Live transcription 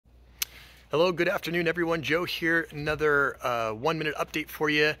Hello, good afternoon everyone. Joe here, another 1-minute update for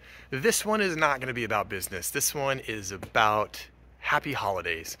you. This one is not going to be about business. This one is about happy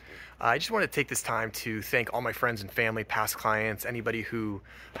holidays. I just want to take this time to thank all my friends and family, past clients, anybody who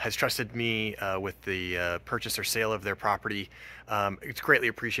has trusted me with the purchase or sale of their property. It's greatly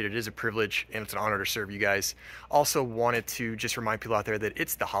appreciated. It is a privilege and it's an honor to serve you guys. Also wanted to just remind people out there that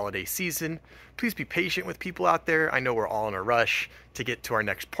it's the holiday season. Please be patient with people out there. I know we're all in a rush to get to our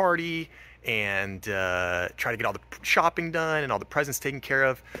next party and try to get all the shopping done and all the presents taken care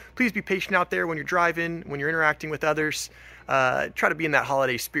of. Please be patient out there when you're driving, when you're interacting with others. Try to be in that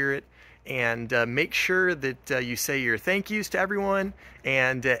holiday spirit and make sure that you say your thank yous to everyone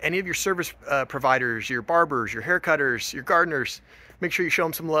and any of your service providers, your barbers, your haircutters, your gardeners. Make sure you show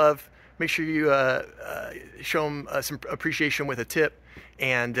them some love. Make sure you show them some appreciation with a tip.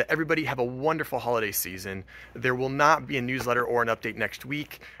 And everybody have a wonderful holiday season. There will not be a newsletter or an update next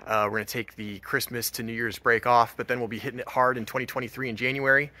week. We're going to take the Christmas to New Year's break off, but then we'll be hitting it hard in 2023 in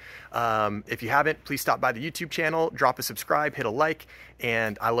January. If you haven't, please stop by the YouTube channel, drop a subscribe, hit a like,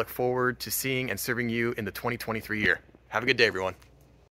 and I look forward to seeing and serving you in the 2023 year. Have a good day, everyone.